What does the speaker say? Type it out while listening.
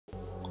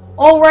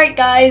Alright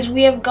guys,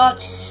 we have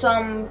got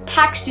some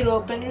packs to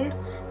open.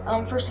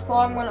 First of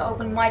all, I'm going to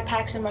open my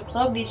packs in my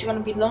club. These are going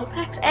to be loan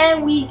packs.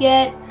 And we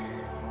get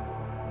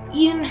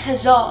Eden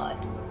Hazard.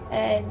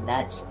 And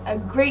that's a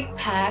great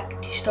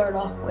pack to start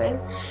off with.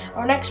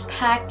 Our next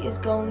pack is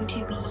going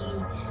to be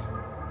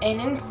an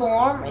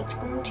inform. It's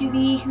going to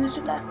be, who's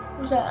that?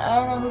 I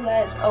don't know who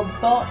that is. Oh,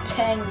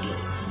 Botengen,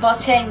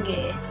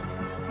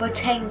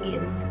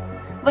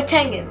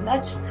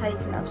 that's how you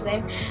pronounce the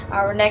name.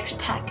 Our next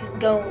pack is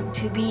going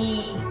to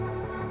be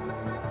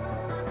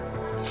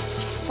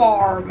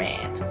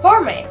Farman.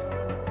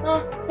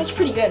 Oh, that's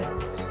pretty good.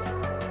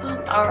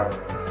 Our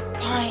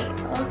fine.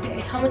 Okay,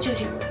 how much is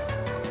he worth?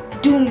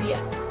 Dumbia.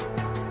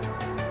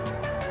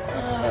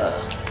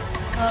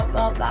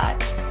 Not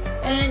that.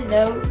 And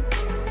no,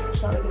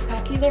 it's not a good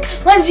pack either.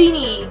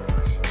 Lanzini.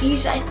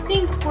 He's I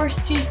think worth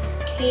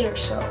 3k or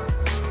so.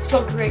 He's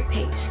got great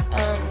pace.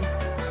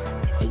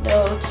 If it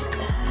loads.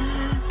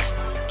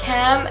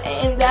 Cam,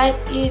 and that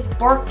is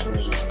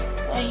Barkley.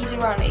 He's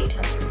around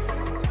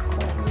 800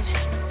 coins.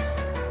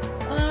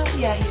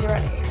 Yeah, he's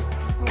around here.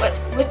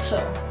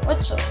 Witzel.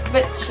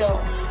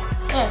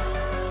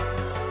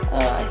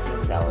 I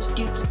think that was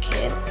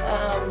duplicate.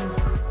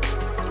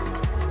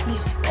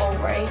 He's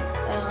alright.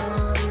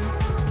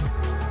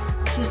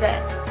 Who's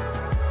that?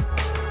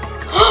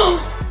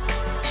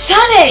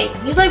 Sane!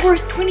 He's like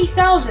worth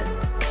 20,000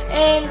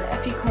 and a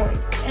few coins.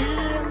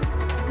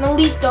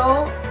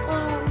 Nolito.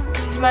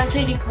 Man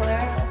City player,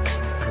 that's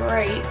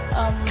great.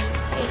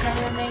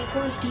 890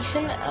 coins,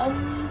 decent.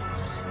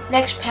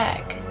 Next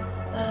pack,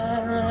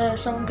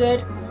 some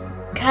good.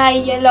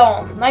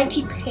 Kayalon,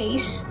 90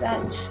 pace,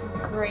 that's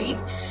great.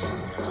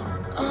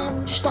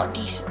 Just not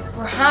decent.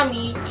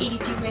 Rahami,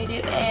 83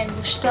 rated, and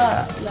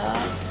Mustala,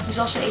 who's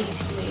also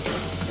 83 rated.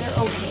 They're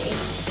okay,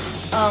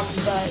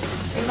 but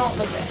they're not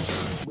the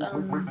best.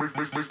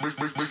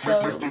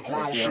 So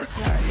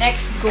our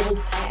next gold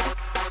pack.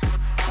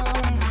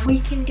 We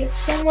can get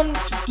someone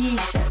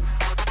decent.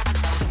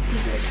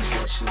 Who's this?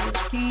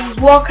 Please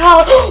walk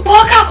out!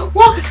 Walk out!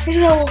 This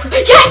is a walkout.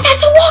 Yes,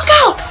 that's a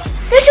walkout!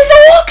 This is a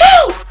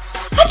walkout!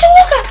 That's a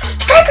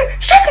walkout! Striker!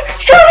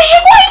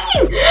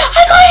 Higuain!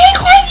 I got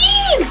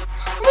Higuain!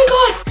 Oh my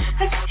god!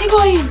 That's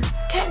Higuain!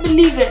 Can't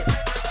believe it.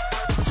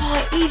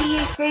 Oh,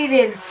 88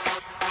 rated.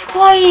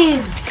 Higuain!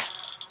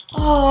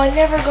 Oh, I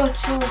never got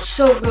someone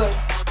so good.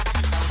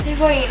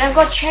 Higuain. I've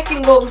got Check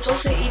and Go, who's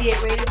also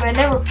 88 rated, but I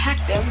never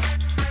packed them.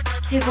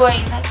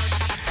 Higuain, that's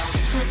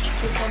such a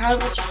good player. How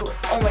much is he worth?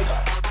 Oh my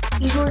god.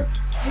 He's worth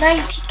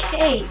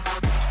 90k.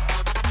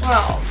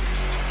 Wow.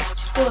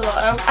 Still a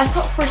lot. I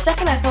thought for a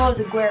second I thought it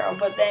was Aguero,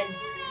 but then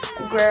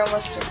Aguero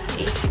must have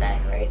been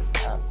 89, right?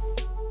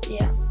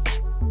 Yeah.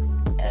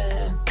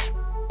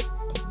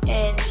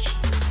 And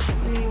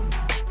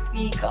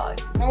we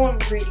got no one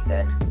really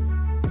good.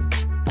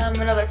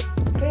 Another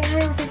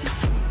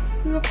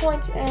 350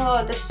 points.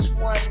 Oh, this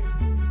one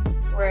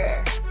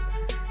rare.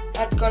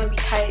 That's gonna be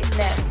tight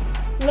net.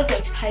 He looks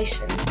like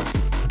Tyson.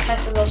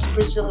 Tyson's also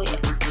Brazilian.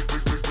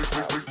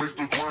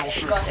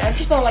 I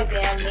just don't like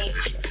the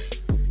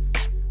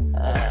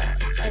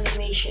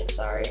animation.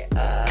 Sorry.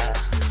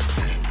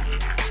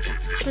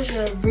 Some players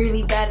are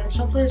really bad and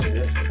some players are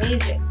just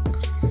amazing.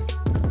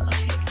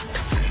 Okay.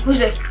 Who's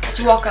this? Let's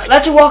walk out.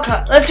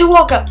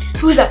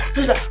 Who's that?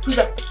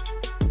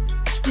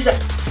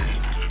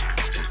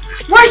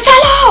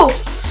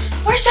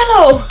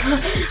 Marcelo!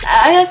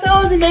 I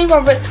thought it was a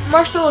Neymar, but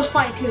Marcelo's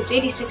fine too. It's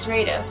 86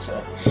 rated,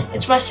 so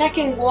it's my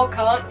second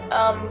walkout,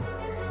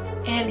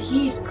 and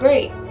he's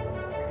great.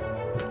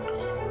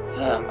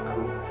 I'm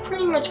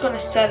pretty much gonna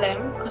sell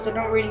him because I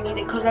don't really need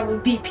it because I have a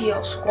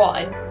BPL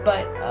squad.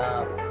 But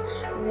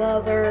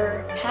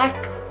another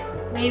pack,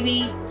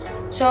 maybe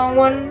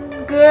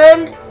someone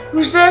good.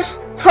 Who's this?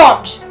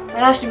 Proms. It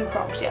has to be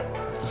Proms, yeah.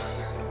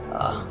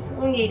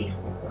 Only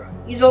 84.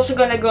 He's also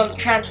gonna go on the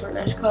transfer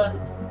list because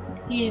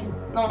he's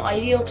not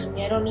ideal to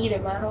me. I don't need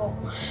him at all.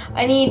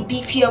 I need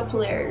BPL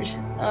players.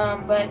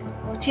 But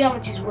let's see how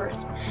much he's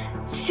worth.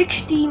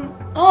 16.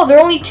 Oh, they're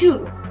only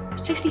two.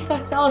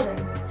 65,000.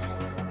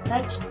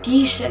 That's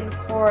decent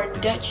for a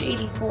Dutch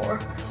 84.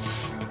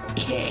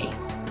 Okay.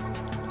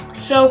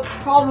 So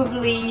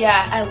probably,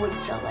 yeah, I would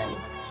sell him.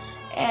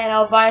 And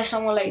I'll buy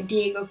someone like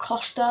Diego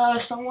Costa or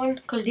someone.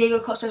 Because Diego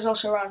Costa is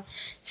also around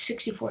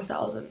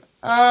 64,000.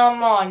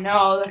 Oh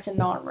no, that's a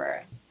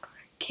non-rare.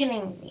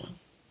 Kidding me.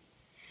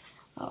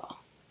 Oh.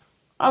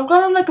 I've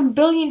got him like a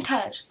billion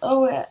times.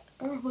 Oh wait,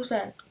 who's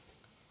that?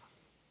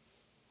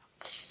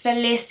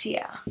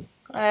 Felicia.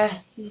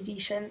 He's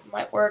decent,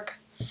 might work.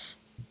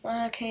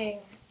 Okay,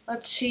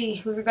 let's see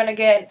who we're gonna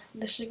get.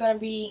 This is gonna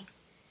be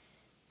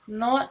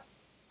not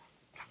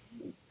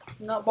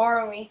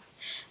borrow me.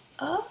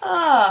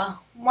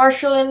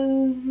 Marshall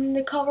in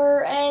the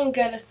cover and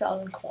get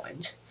 1,000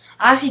 coins.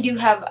 I actually do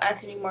have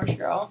Anthony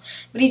Martial,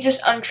 but he's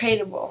just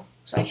untradeable,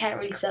 so I can't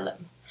really sell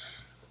him.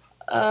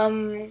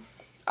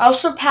 I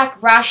also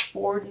packed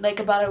Rashford like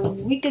about a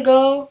week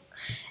ago.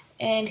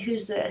 And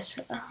who's this?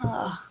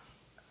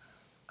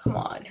 Come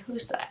on,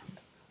 who's that?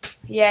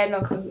 Yeah,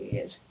 no clue who he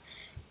is.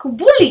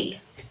 Kabuli.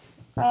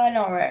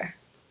 Not rare.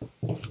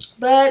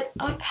 But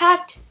I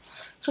packed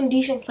some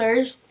decent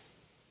players.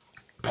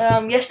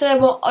 Yesterday I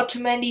bought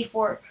Otamendi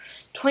for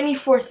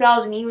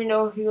 24,000, even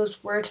though he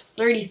was worth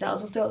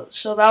 30,000.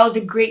 So that was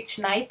a great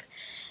snipe.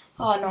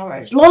 Oh, no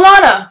worries.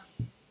 Lallana!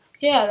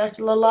 Yeah, that's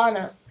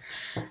Lallana.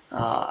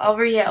 I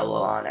already had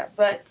Lallana,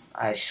 but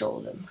I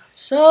sold him.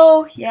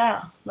 So,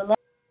 yeah, Lallana.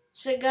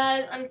 So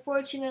guys,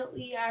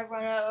 unfortunately I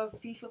run out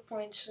of FIFA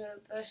points, so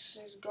this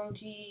is going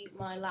to be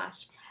my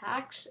last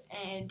packs,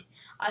 and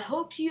I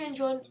hope you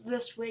enjoyed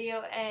this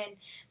video, and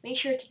make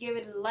sure to give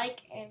it a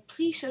like, and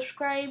please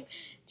subscribe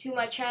to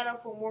my channel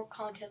for more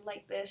content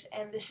like this.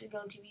 And this is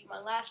going to be my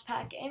last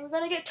pack, and we're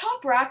going to get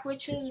Top Rack,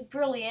 which is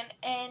brilliant,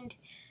 and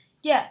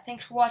yeah,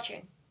 thanks for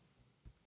watching.